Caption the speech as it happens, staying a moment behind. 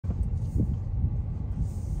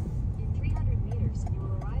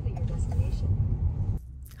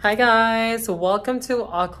Hi guys, welcome to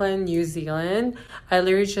Auckland, New Zealand. I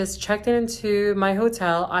literally just checked into my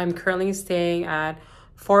hotel. I'm currently staying at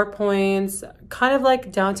 4 Points, kind of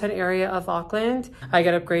like downtown area of Auckland. I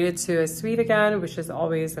got upgraded to a suite again, which is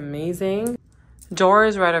always amazing. Door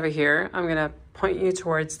is right over here. I'm gonna point you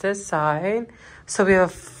towards this side. So we have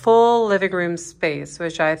a full living room space,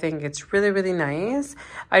 which I think it's really, really nice.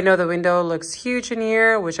 I know the window looks huge in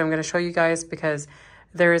here, which I'm gonna show you guys because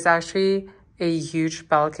there is actually a huge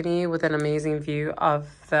balcony with an amazing view of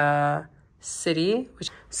the city.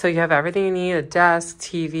 So you have everything you need, a desk,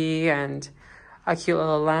 TV, and a cute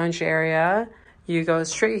little lounge area. You go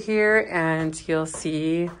straight here and you'll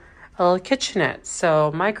see a little kitchenette.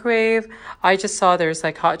 So microwave, I just saw there's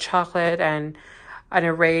like hot chocolate and an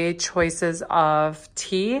array choices of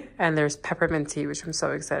tea, and there's peppermint tea, which I'm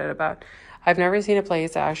so excited about. I've never seen a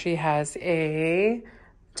place that actually has a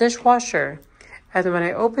dishwasher. And then when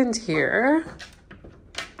I opened here,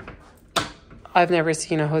 I've never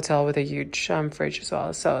seen a hotel with a huge fridge as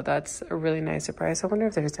well. So that's a really nice surprise. I wonder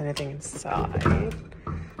if there's anything inside.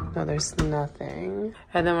 No, there's nothing.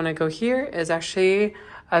 And then when I go here is actually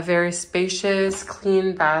a very spacious,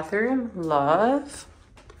 clean bathroom. Love.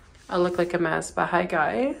 I look like a mess, but hi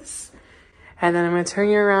guys. And then I'm gonna turn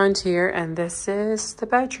you around here and this is the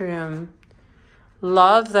bedroom.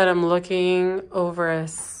 Love that I'm looking over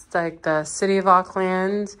like the city of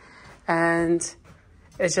Auckland, and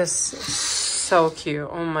it's just so cute.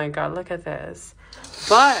 Oh my god, look at this.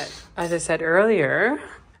 But as I said earlier,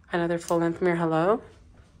 another full-length mirror. Hello.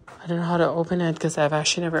 I don't know how to open it because I've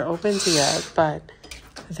actually never opened it yet, but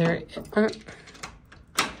there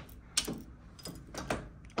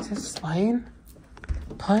is this slide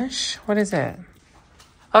push. What is it?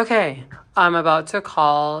 Okay, I'm about to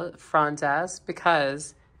call front desk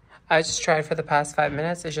because I just tried for the past 5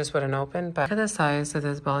 minutes. It just wouldn't open. But look at the size of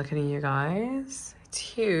this balcony, you guys. It's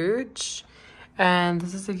huge. And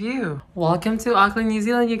this is the view. Welcome to Auckland, New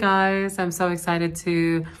Zealand, you guys. I'm so excited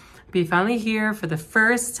to be finally here for the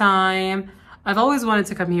first time. I've always wanted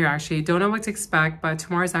to come here, actually. Don't know what to expect, but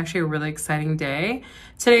tomorrow is actually a really exciting day.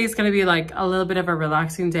 Today is going to be like a little bit of a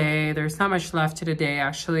relaxing day. There's not much left to the day,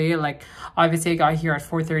 actually. Like, obviously, I got here at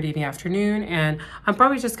 4:30 in the afternoon, and I'm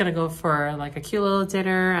probably just going to go for like a cute little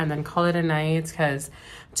dinner and then call it a night because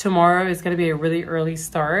tomorrow is going to be a really early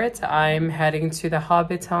start. I'm heading to the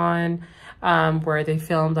Hobbiton, where they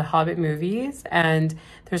filmed the Hobbit movies, and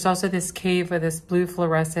there's also this cave with this blue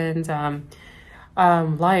fluorescent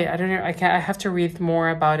light. I don't know, I have to read more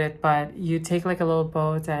about it, but you take like a little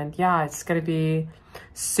boat and yeah, it's gonna be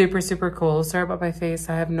super cool. Sorry about my face,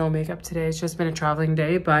 I have no makeup today. It's just been a traveling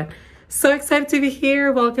day, but so excited to be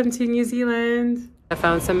here. Welcome to New Zealand. I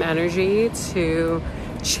found some energy to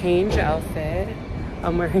change outfit.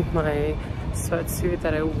 I'm wearing my sweatsuit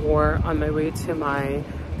that I wore on my way to my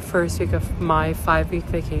first week of my 5-week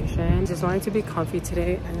vacation. Just wanted to be comfy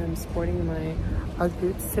today, and I'm sporting my Ugg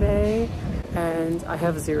boots today, and I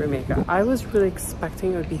have zero makeup. I was really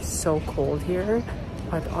expecting it would be so cold here,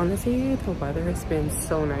 but honestly the weather has been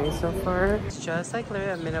so nice so far. It's just like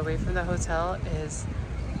literally a minute away from the hotel is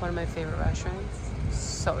one of my favorite restaurants.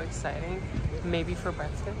 So exciting. Maybe for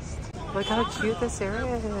breakfast. Look how cute this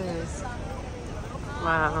area is.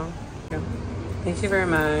 Wow. Thank you very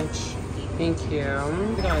much. Thank you.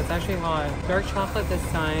 No, it's actually hot. Dark chocolate this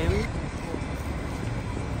time.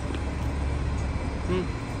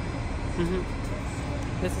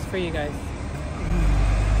 This is for you guys.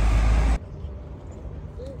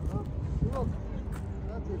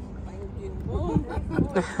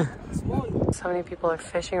 So many people are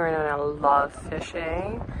fishing right now, and I love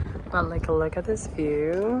fishing. But like, look at this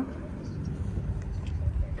view.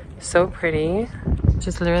 So pretty.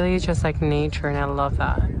 Just literally just like nature, and I love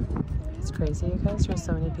that. It's crazy, you guys. There's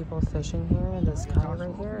so many people fishing here, and the sky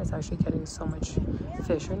right here is actually getting so much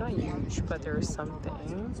fish. They're not huge, but there's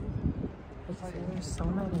something. There's so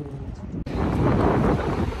many.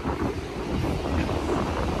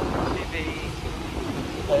 Maybe.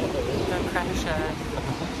 Don't crash it.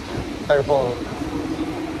 Careful.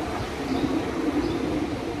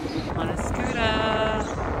 On a scooter.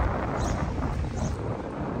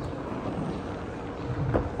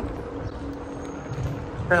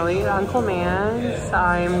 Currently at Uncle Man's.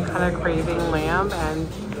 I'm kind of craving lamb, and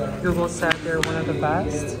Google said they're one of the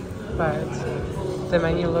best, but the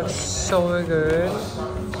menu looks so good,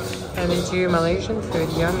 and they do Malaysian food.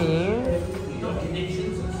 Yummy.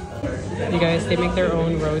 You guys, they make their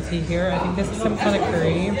own roti here. I think this is some kind of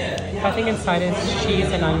curry. I think inside is cheese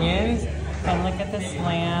and onions. And look at this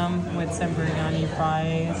lamb with some biryani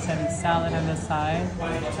fries and salad on the side.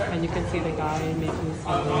 And you can see the guy making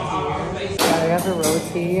some roti here. Yeah, they have the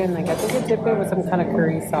roti and like I think they dip it with some kind of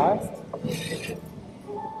curry sauce.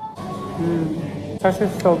 That's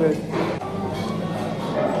just so good.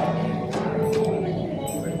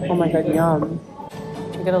 Oh my god, yum.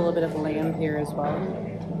 You get a little bit of lamb here as well.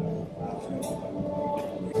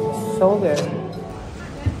 So good.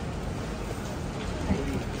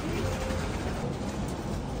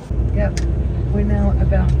 Yep, we're now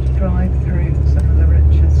about to drive through some of the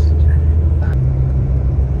richest,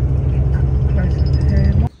 get up closer to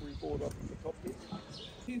him.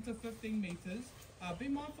 10 to 15 meters. Be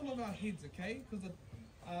mindful of our heads, okay? Because it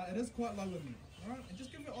is quite low with me. Alright? And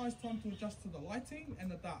just give your eyes time to adjust to the lighting and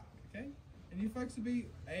the dark, okay? And you folks will be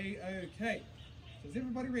A-okay. So is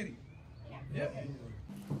everybody ready? Yeah. Yep.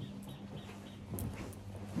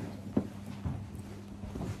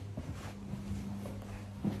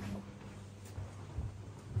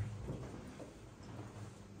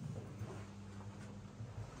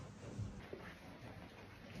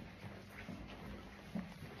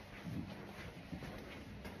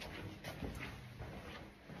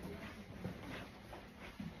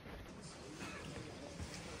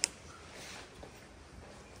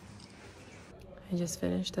 I just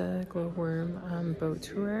finished the glowworm boat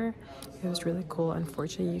tour. It was really cool.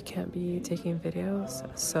 Unfortunately, you can't be taking videos,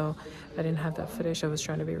 so I didn't have that footage. I was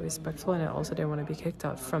trying to be respectful, and I also didn't want to be kicked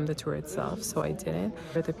out from the tour itself, so I didn't.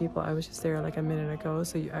 For the people, I was just there like a minute ago,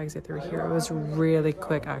 so you exit through here. It was really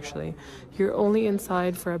quick, actually. You're only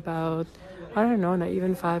inside for about, I don't know, not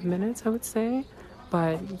even 5 minutes, I would say.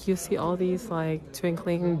 But you see all these like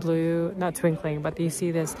twinkling blue, not twinkling, but you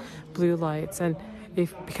see this blue lights, and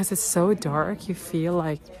because it's so dark, you feel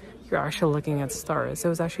like you're actually looking at stars. It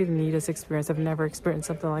was actually the neatest experience. I've never experienced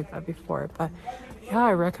something like that before. But yeah,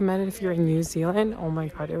 I recommend it if you're in New Zealand. Oh my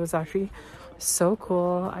god, it was actually so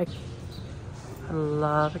cool. I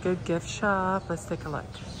love a good gift shop. Let's take a look.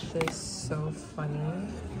 They're so funny.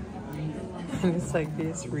 And it's like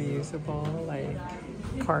this reusable like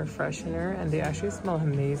car freshener, and they actually smell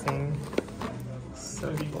amazing.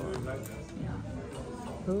 So cool.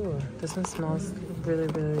 Ooh, this one smells really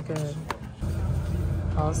good.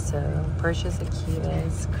 Also, purchase the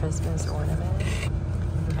cutest Christmas ornament.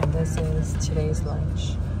 And this is today's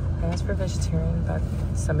lunch. I asked for vegetarian, but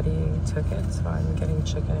somebody took it, so I'm getting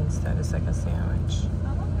chicken instead. It's like a sandwich.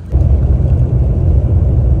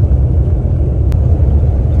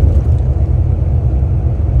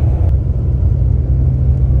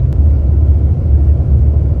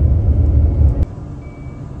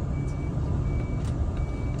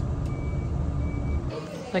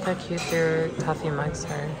 Look how cute their coffee mugs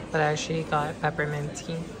are, but I actually got peppermint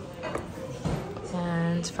tea.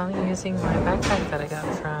 And finally using my backpack that I got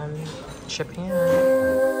from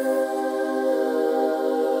Japan.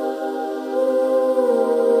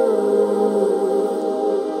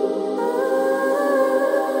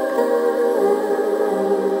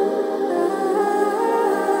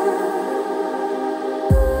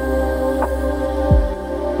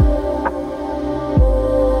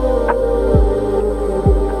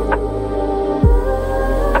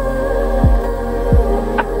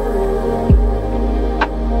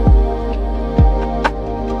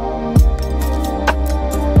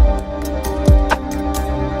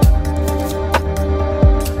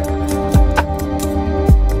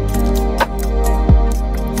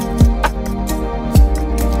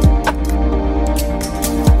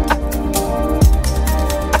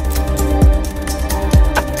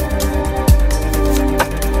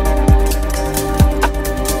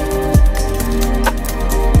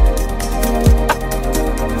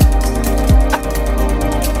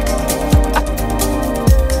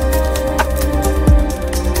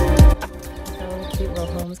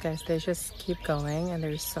 They just keep going, and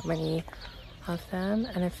there's so many of them,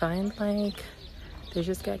 and I find like they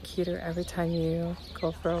just get cuter every time you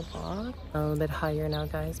go for a walk. A little bit higher now,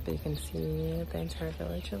 guys, but you can see the entire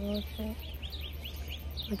village a little bit.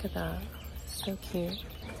 Look at that, so cute.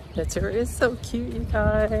 The tour is so cute, you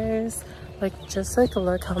guys. Like, just like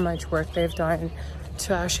look how much work they've done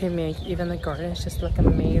to actually make even the gardens just look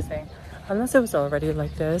amazing. Unless it was already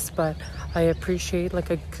like this, but I appreciate like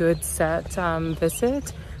a good set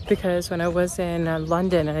visit. Because when I was in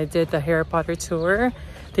London and I did the Harry Potter tour,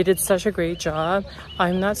 they did such a great job.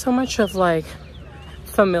 I'm not so much of like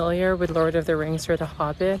familiar with Lord of the Rings or The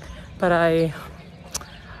Hobbit, but I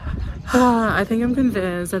think I'm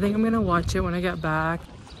convinced. I think I'm gonna watch it when I get back.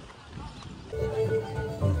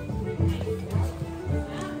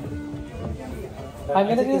 I'm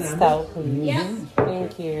gonna do stout, please. Yes.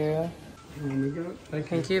 Thank you.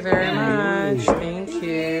 Thank you very much. Thank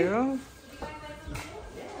you.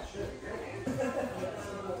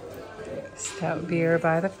 Stout beer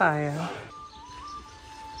by the fire.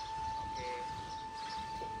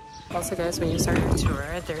 Also guys, when you start your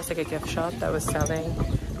tour, there's like a gift shop that was selling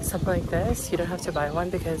something like this. You don't have to buy one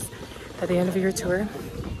because at the end of your tour,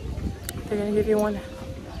 they're gonna give you one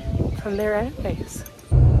from there anyways.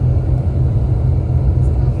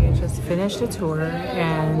 We just finished the tour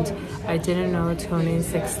and I didn't know Tony's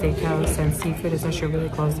Steakhouse and Seafood is actually really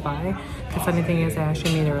close by. The funny thing is I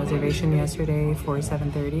actually made a reservation yesterday for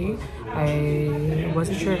 7:30. I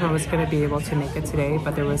wasn't sure if I was going to be able to make it today,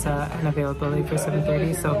 but there was an availability for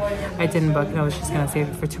 7:30, so I didn't book it. I was just going to save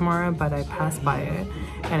it for tomorrow, but I passed by it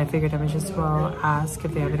and I figured I would just well ask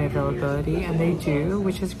if they have any availability, and they do,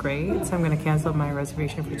 which is great. So I'm going to cancel my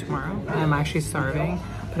reservation for tomorrow. I'm actually starving,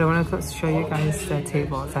 but I want to show you guys the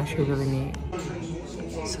table. It's actually really neat.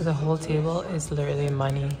 So the whole table is literally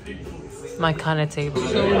money. My kind of table.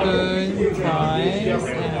 So good. Fries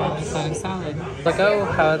and a side of salad. Look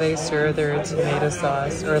at how they serve their tomato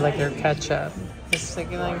sauce or like their ketchup. It's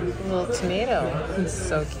like a little tomato. It's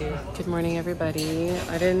so cute. Good morning, everybody.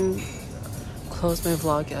 I didn't close my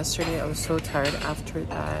vlog yesterday. I was so tired after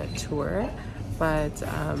that tour. But,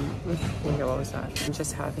 what was that? I'm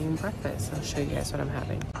just having breakfast. I'll show you guys what I'm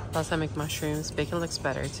having. Plus, I make mushrooms. Bacon looks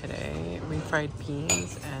better today. Refried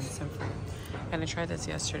beans and some fruit. And I tried this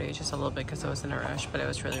yesterday just a little bit because I was in a rush, but it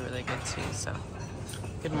was really, really good too. So,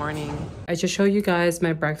 good morning. I just showed you guys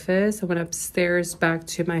my breakfast. I went upstairs back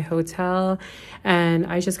to my hotel and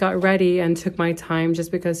I just got ready and took my time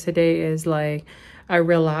just because today is like a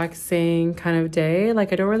relaxing kind of day.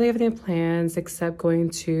 Like I don't really have any plans except going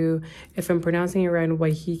to, if I'm pronouncing it right,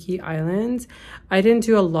 Waiheke Island. I didn't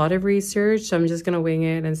do a lot of research, so I'm just gonna wing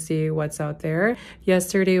it and see what's out there.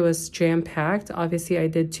 Yesterday was jam-packed. Obviously I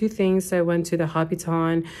did two things. I went to the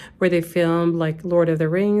hobbiton where they filmed like Lord of the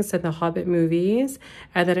Rings and the Hobbit movies,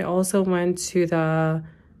 and then I also went to the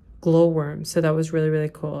glowworm, so that was really,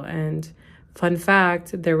 really cool. And fun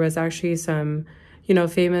fact, there was actually some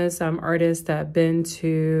famous artists that been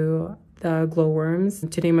to the glowworms,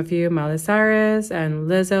 to name a few, Miley Cyrus and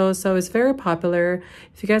Lizzo. So it's very popular.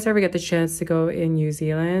 If you guys ever get the chance to go in New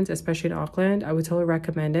Zealand, especially in Auckland, I would totally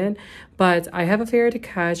recommend it. But I have a ferry to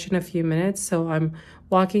catch in a few minutes, so I'm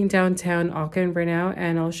walking downtown Auckland right now,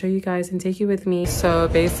 and I'll show you guys and take you with me. So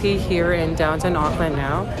basically here in downtown Auckland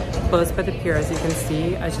now, close by the pier, as you can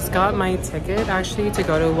see. I just got my ticket actually to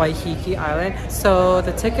go to Waiheke Island. So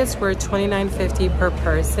the tickets were $29.50 per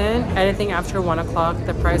person. Anything after 1 o'clock,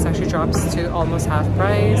 the price actually drops to almost half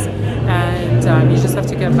price. And you just have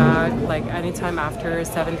to get back like anytime after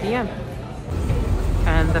 7 p.m.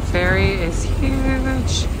 And the ferry is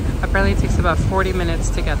huge. Apparently it takes about 40 minutes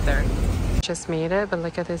to get there. Just made it, but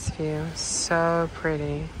look at this view. So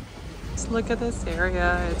pretty. Just look at this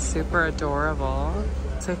area. It's super adorable.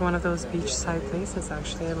 It's like one of those beachside places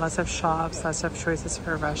actually. Lots of shops, lots of choices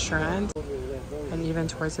for a restaurant. And even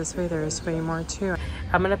towards this way, there's way more too.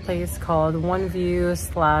 I'm in a place called One View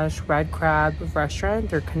 / Red Crab Restaurant.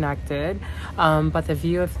 They're connected. But the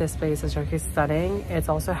view of this place is really stunning. It's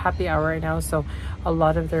also happy hour right now, so a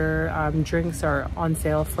lot of their drinks are on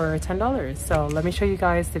sale for $10. So let me show you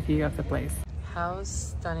guys the view of the place. How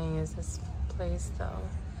stunning is this place though?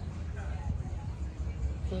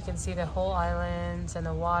 You can see the whole island and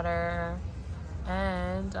the water,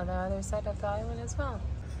 and on the other side of the island as well.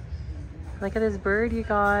 Look at this bird, you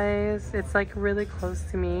guys. It's like really close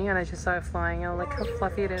to me and I just saw it flying out. Look how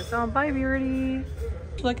fluffy it is. Oh, bye, Beardy.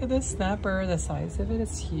 Look at this snapper. The size of it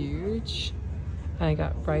is huge. And I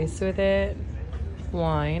got rice with it,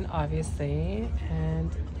 wine, obviously, and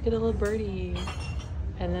look at the little birdie.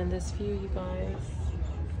 And then this view, you guys.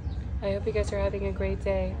 I hope you guys are having a great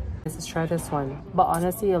day. Let's try this one. But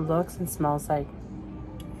honestly, it looks and smells like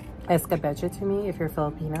escabeche to me. If you're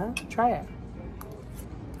Filipina, try it.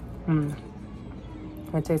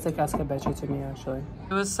 It tastes like escabeche to me, actually.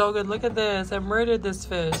 It was so good. Look at this. I murdered this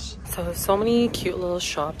fish. So many cute little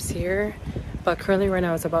shops here. But currently right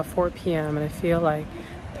now it's about 4 p.m. and I feel like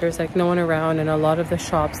there's like no one around and a lot of the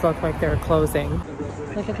shops look like they're closing.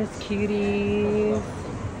 Look at this cutie.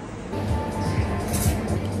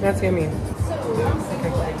 That's yummy.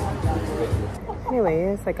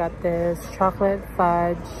 Anyways, I got this chocolate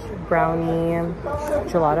fudge brownie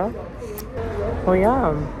gelato. Oh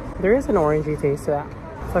yeah, there is an orangey taste to that.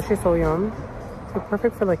 It's actually so yum. It's like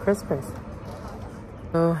perfect for like Christmas.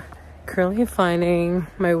 So currently finding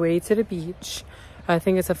my way to the beach. I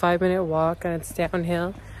think it's a 5-minute walk and it's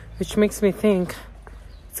downhill, which makes me think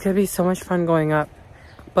it's gonna be so much fun going up.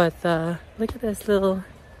 But look at this little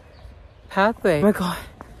pathway. Oh my god,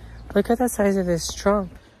 Look at the size of this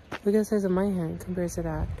trunk. Look at the size of my hand compared to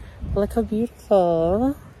that. Look how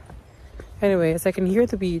beautiful. Anyways, I can hear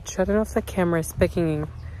the beach. I don't know if the camera is picking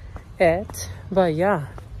it, but yeah.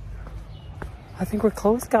 I think we're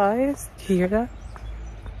close, guys. You hear that?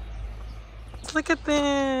 Look at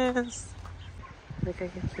this. Look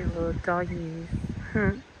at your cute little doggies.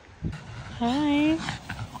 Hi.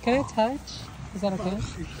 Can I touch? Is that okay?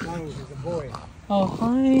 No, he's a boy. Oh,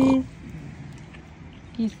 hi.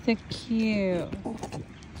 He's so cute.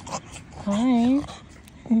 Hi.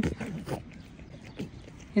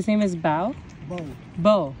 His name is Bao? Bo.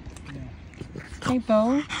 Bo. Yeah. Hey,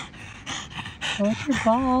 Bo. What's your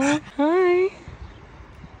ball? Hi.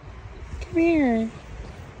 Come here.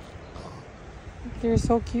 You're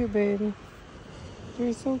so cute, baby.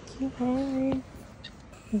 You're so cute. Hi.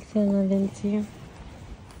 He's so loving too.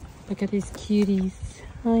 Look at these cuties.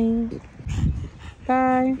 Hi.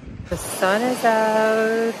 Bye. The sun is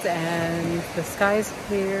out and the sky is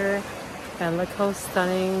clear. And look how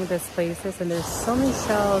stunning this place is. And there's so many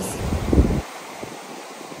shells.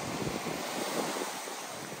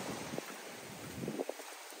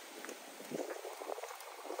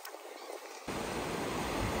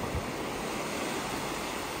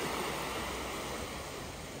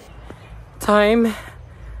 Time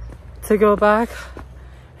to go back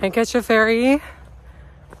and catch a ferry.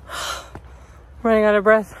 Running out of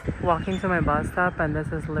breath. Walking to my bus stop and this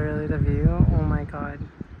is literally the view. Oh my god.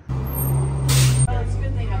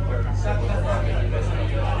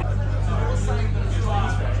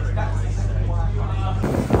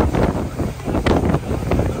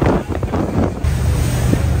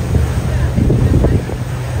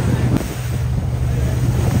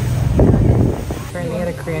 Currently at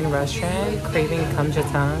a Korean restaurant, craving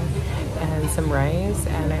kamjatang and some rice,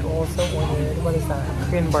 and I also ordered, what is that?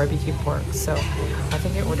 Korean barbecue pork. So I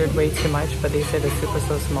think I ordered way too much, but they said the soup was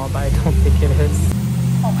so small, but I don't think it is.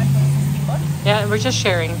 Yeah, we're just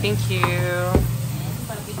sharing. Thank you.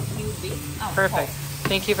 Perfect.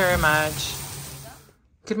 Thank you very much.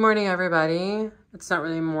 Good morning, everybody. It's not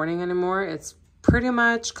really morning anymore. It's pretty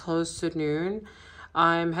much close to noon.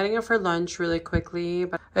 I'm heading out for lunch really quickly,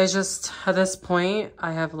 but it's just at this point,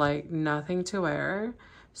 I have like nothing to wear.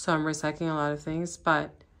 So I'm recycling a lot of things,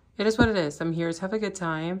 but it is what it is. I'm here to have a good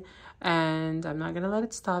time and I'm not going to let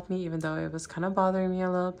it stop me, even though it was kind of bothering me a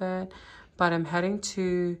little bit. But I'm heading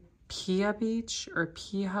to Piha Beach or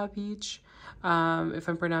Piha Beach. If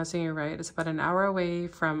I'm pronouncing it right. It's about an hour away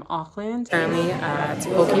from Auckland. Currently at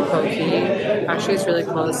Poki Poki. Actually, it's really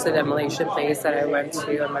close to the Malaysian place that I went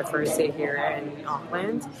to on my first day here in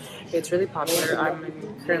Auckland. It's really popular. I'm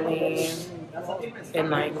currently in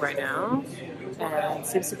line right now. And it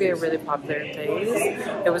seems to be a really popular place.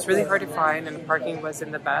 It was really hard to find and parking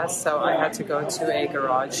wasn't the best, so I had to go to a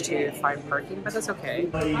garage to find parking, but that's okay.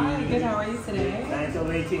 Hi, good, how are you today? Thanks for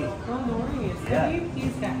waiting. Oh, no worries. Can you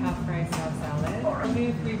please get half rice, half salad? I'll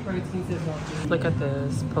do 3 proteins as well. Look at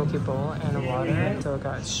this poke bowl and water. So I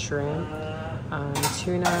got shrimp,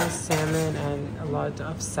 tuna, salmon, and a lot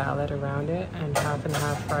of salad around it, and half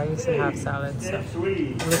rice and half salad. So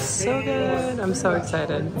it looks so good. I'm so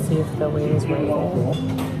excited. Let's see if the wait is worth it.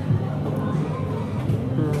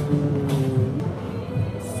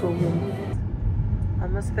 So good.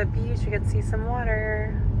 Almost at the beach, you can see some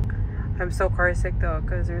water. I'm so car sick though,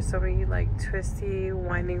 because there's so many like twisty,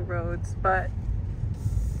 winding roads, but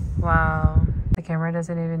wow. The camera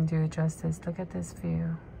doesn't even do it justice. Look at this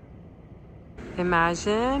view.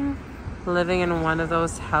 Imagine living in one of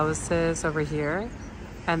those houses over here,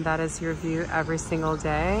 and that is your view every single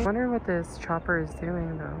day. I wonder what this chopper is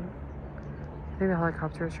doing though. I think the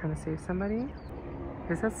helicopter is trying to save somebody.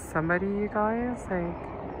 Is that somebody, you guys? Like,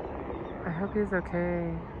 I hope he's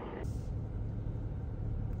okay.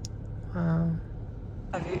 Wow.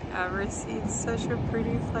 Have you ever seen such a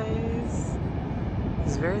pretty place?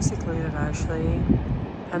 It's very secluded actually,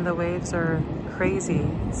 and the waves are crazy.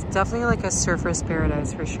 It's definitely like a surfer's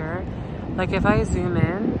paradise for sure. Like if I zoom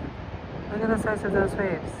in, look at the size of those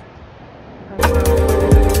waves.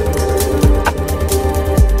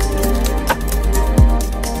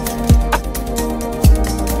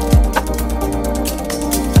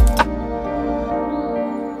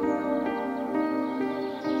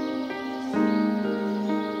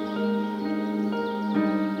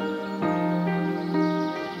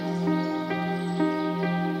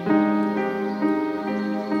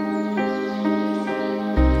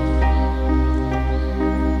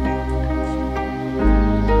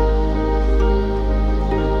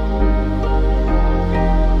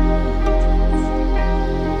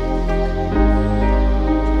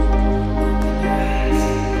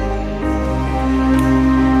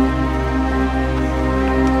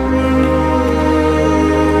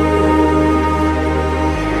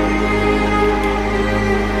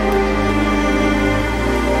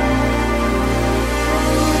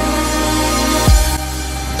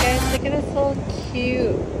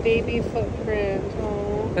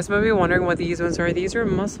 guys might be wondering what these ones are. These are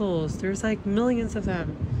mussels. There's like millions of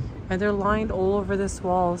them. And they're lined all over this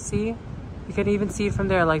wall. See? You can even see it from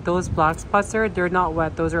there. Like those black spots there, they're not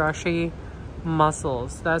wet. Those are actually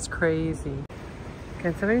mussels. That's crazy.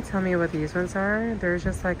 Can somebody tell me what these ones are? They're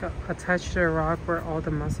just like attached to the rock where all the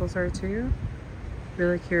mussels are too.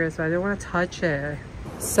 Really curious, but I didn't want to touch it.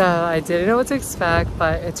 So I didn't know what to expect,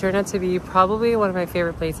 but it turned out to be probably one of my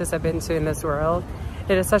favorite places I've been to in this world.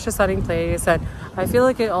 It is such a stunning place, and I feel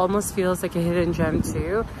like it almost feels like a hidden gem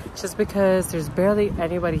too, just because there's barely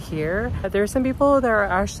anybody here. There are some people that are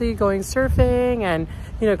actually going surfing and,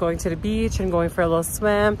 you know, going to the beach and going for a little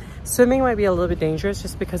swim. Swimming might be a little bit dangerous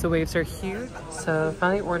just because the waves are huge. So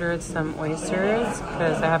finally ordered some oysters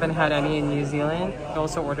because I haven't had any in New Zealand. I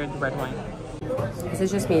also ordered red wine. Is it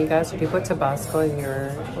just me, you guys? Do you put Tabasco in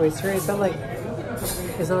your oyster? Is it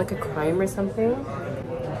like a crime or something?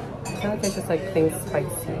 I feel like I just like things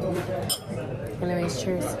spicy. Anyways,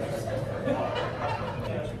 cheers.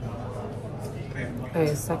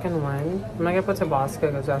 Okay, second one. I'm not gonna put Tabasco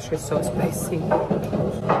because it's actually so spicy.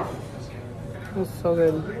 It's so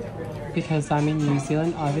good. Because I'm in New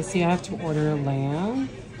Zealand, obviously I have to order lamb.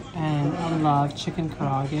 And I love chicken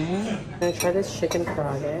karaage. I'm gonna try this chicken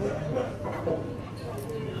karaage.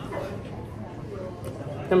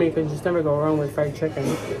 I mean, you can just never go wrong with fried chicken.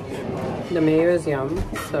 The mayo is yum,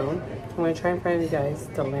 so I'm gonna try and find you guys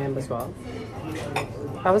the lamb as well.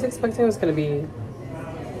 I was expecting it was gonna be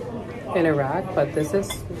in Iraq, but this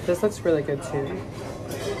looks really good too.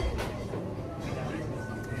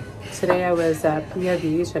 Today I was at Piha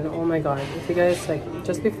Beach, and oh my god, if you guys like,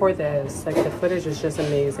 just before this, like the footage is just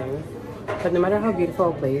amazing. But no matter how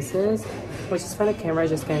beautiful a place is, which is fun, a camera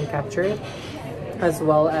just can't capture it as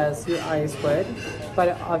well as your eyes would.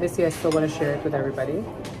 But obviously I still want to share it with everybody.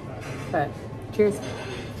 But cheers.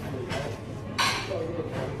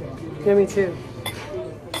 Yeah, me too.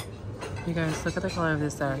 You guys, look at the color of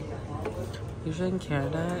this egg. Usually in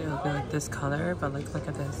Canada it'll be like this color, but like look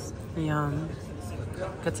at this. Yum.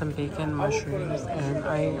 Get some bacon, mushrooms, and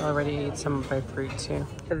I already ate some of my fruit too.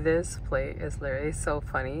 This plate is literally so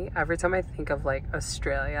funny. Every time I think of like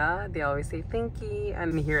Australia, they always say thank you,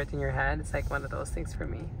 and you hear it in your head. It's like one of those things for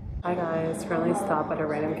me. Hi guys, currently stopped at a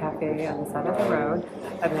random cafe on the side of the road.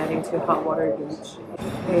 I'm heading to Hot Water Beach.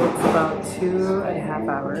 It's about 2.5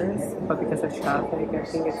 hours, but because of traffic, I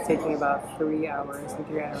think it's taking about 3 hours and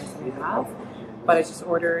 3 hours and a half. But I just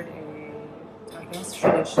ordered a, I guess,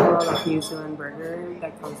 traditional like New Zealand burger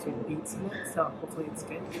that comes with beets in it, so hopefully it's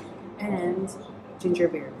good. And ginger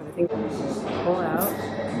beer, but I think pull out.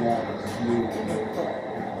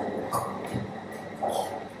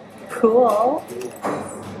 Cool.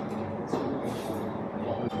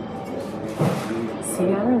 See,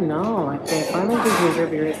 I don't know. I find like the ginger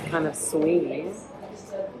beer is kind of sweet.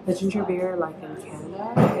 The ginger beer, like in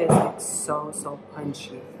Canada, is like so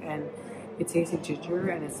punchy, and it tastes like ginger,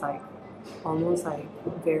 and it's like almost like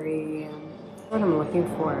very, what I'm looking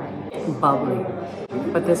for, bubbly.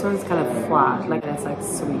 But this one's kind of flat, like it's like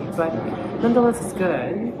sweet, but nonetheless it's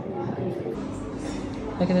good.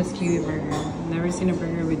 Look at this kiwi burger. Never seen a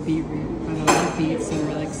burger with beetroot, but I love beets, so I'm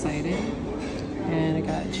really excited. And I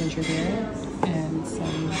got ginger beer and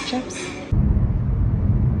some chips.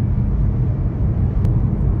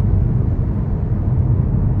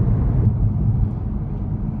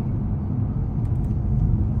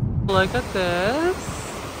 Look at this.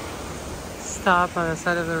 Stop on the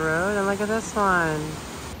side of the road, and look at this one.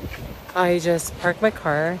 I just parked my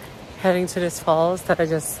car heading to this falls that I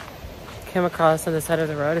just came across on the side of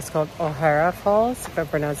the road. It's called O'Hara Falls, if I'm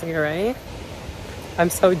pronouncing it right. I'm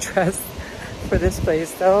so dressed for this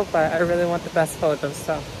place though, but I really want the best photos,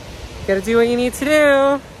 so you gotta do what you need to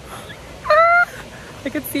do. I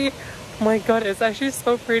can see, oh my god, it's actually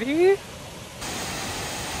so pretty.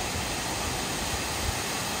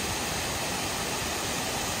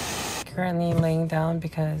 Currently laying down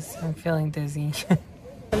because I'm feeling dizzy.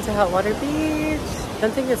 Went to Hot Water Beach. I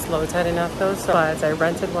don't think it's low tide enough though, so but I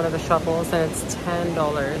rented one of the shuttles and it's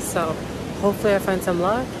 $10. So hopefully I find some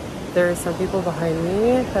luck. There are some people behind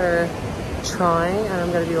me that are trying, and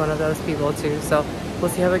I'm gonna be one of those people too. So we'll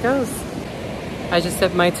see how it goes. I just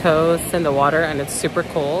dipped my toes in the water and it's super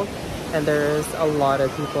cold, and there's a lot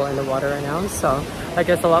of people in the water right now. So I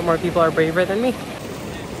guess a lot more people are braver than me.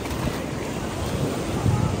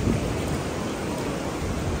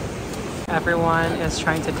 Everyone is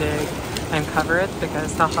trying to dig and cover it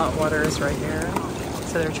because the hot water is right here.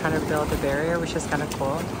 So they're trying to build a barrier, which is kind of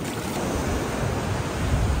cool.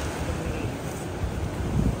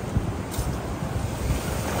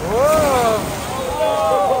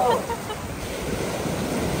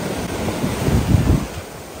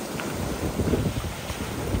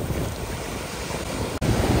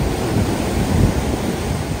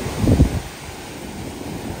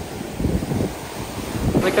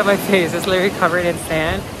 Look at my face, it's literally covered in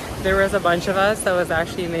sand. There was a bunch of us that was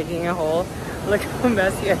actually making a hole. Look how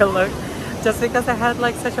messy I look. Just because I had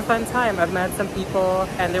like such a fun time. I've met some people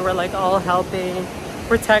and they were like all helping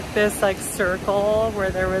protect this like circle where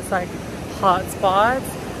there was like hot spots.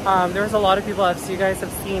 There was a lot of people, as you guys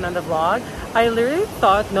have seen on the vlog. I literally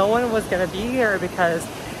thought no one was gonna be here because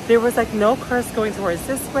there was like no cars going towards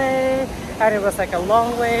this way, and it was like a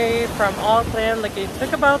long way from Auckland. Like it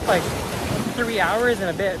took about like 3 hours and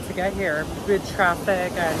a bit to get here with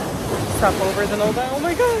traffic and stopovers and all that. Oh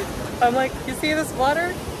my god, I'm like, you see this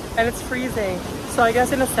water? And it's freezing. So I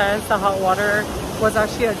guess in a sense the hot water was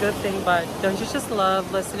actually a good thing, but don't you just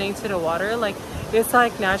love listening to the water? Like it's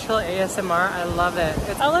like natural ASMR. I love it.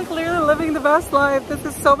 I like literally living the best life. This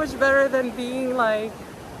is so much better than being like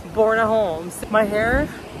bored at home. My hair,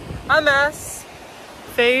 a mess.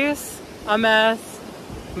 Face, a mess.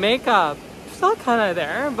 Makeup, still kind of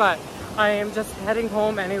there, but I am just heading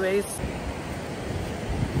home anyways.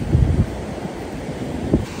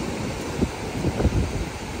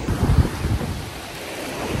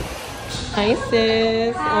 Hi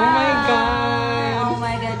sis! Hi. Oh my god! Oh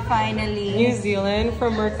my god, finally! New Zealand,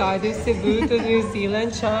 from Mercado Cebu to New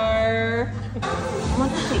Zealand, char! I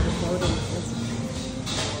want to take photos.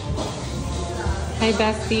 Hi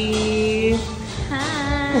bestie!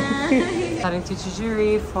 Hi! Heading to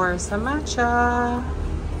Jujuri for some matcha.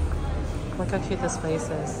 Look how cute this place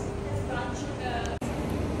is.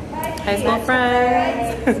 High school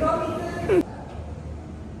friends!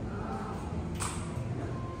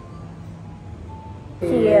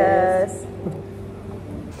 Yes.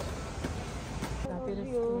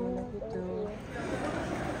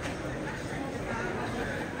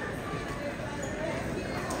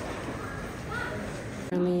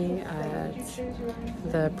 Currently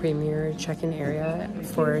at the premier check-in area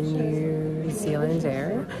for New Zealand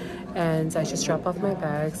Air, and I just dropped off my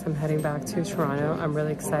bags. I'm heading back to Toronto. I'm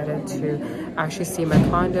really excited to actually see my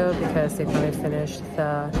condo because they finally finished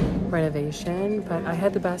the renovation, but I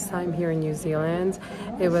had the best time here in New Zealand.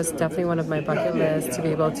 It was definitely one of my bucket lists to be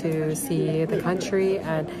able to see the country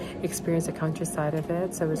and experience the countryside of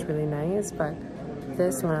it, so it was really nice. But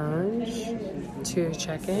this lounge to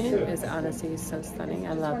check in is honestly so stunning.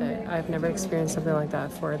 I love it. I've never experienced something like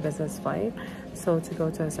that for a business flight, so to go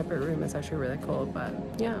to a separate room is actually really cool. But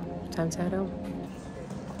yeah, time to head home.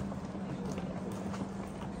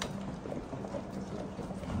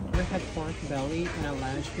 Never had pork belly in a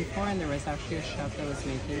lounge before, and there was actually a chef that was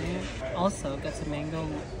making it. Also gets a mango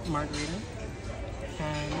margarita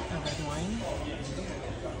and a red wine,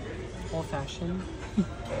 old-fashioned.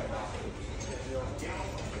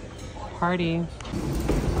 Party.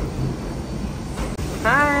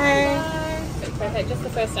 Hi. Perfect. Just the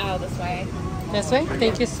first aisle this way. This way?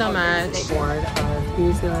 Thank you so much. Board of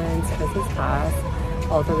New Zealand's business class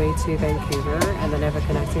all the way to Vancouver, and then I have a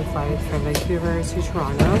connecting flight from Vancouver to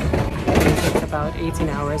Toronto. It takes about 18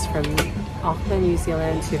 hours from Auckland, New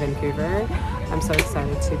Zealand to Vancouver. I'm so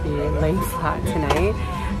excited to be laying flat tonight.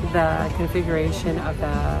 The configuration of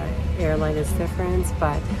the airline is different,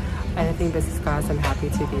 but I think business class I'm happy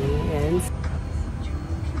to be in.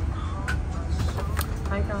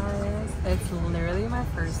 Hi guys, it's literally my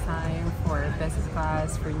first time for business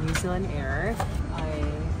class for New Zealand Air. I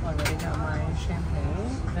already got my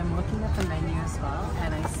champagne. I'm looking at the menu as well,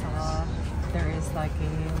 and I saw there is like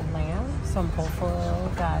a lamb, so I'm hopeful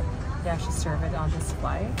that they actually serve it on this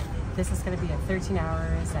flight. This is going to be a 13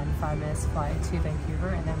 hours and 5 minutes flight to Vancouver,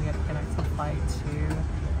 and then we have a connecting flight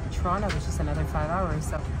to Toronto, which is another 5 hours.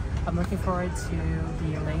 So I'm looking forward to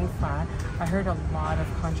the laying flat. I heard a lot of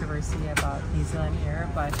controversy about New Zealand Air,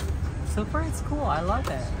 but so far it's cool. I love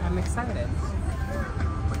it. I'm excited.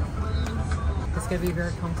 It's gonna be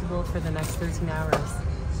very comfortable for the next 13 hours.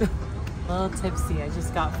 A little tipsy. I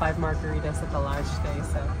just got 5 margaritas at the lounge today,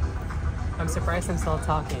 so I'm surprised I'm still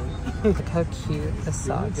talking. Look how cute the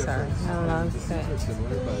socks are. I love it.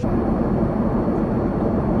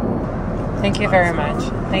 Thank you very much.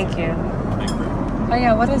 Thank you. Oh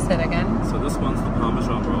yeah, what is it again? So this one's the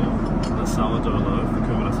Parmesan roll, the sourdough loaf, the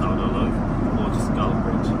equivalent of sourdough loaf, or just garlic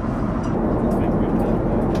bread.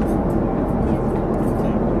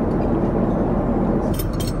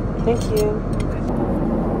 Thank you.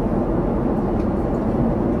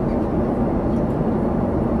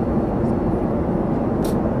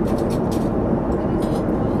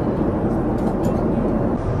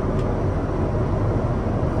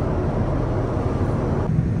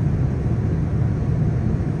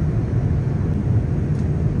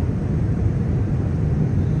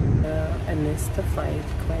 The flight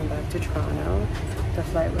going back to Toronto. The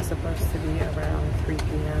flight was supposed to be around 3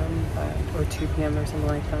 p.m. or 2 p.m. or something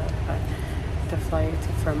like that, but the flight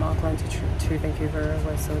from Auckland to Vancouver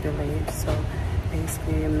was so delayed, so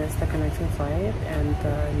basically I missed the connecting flight and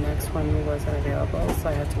the next one wasn't available, so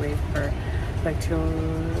I had to wait for like 2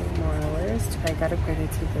 more hours. I got upgraded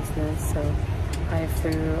to business, so I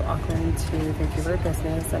flew Auckland to Vancouver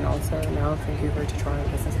business and also now Vancouver to Toronto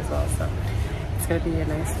business as well. So it's gonna be a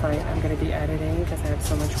nice flight. I'm gonna be editing because I have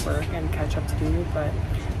so much work and catch up to do, but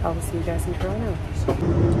I will see you guys in Toronto.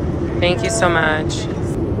 Thank you so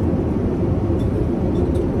much.